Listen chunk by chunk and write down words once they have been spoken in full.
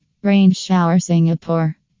Rain Shower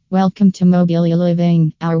Singapore. Welcome to Mobilia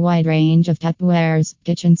Living. Our wide range of tapwares,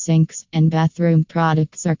 kitchen sinks, and bathroom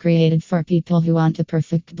products are created for people who want a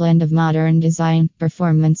perfect blend of modern design,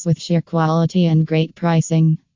 performance with sheer quality, and great pricing.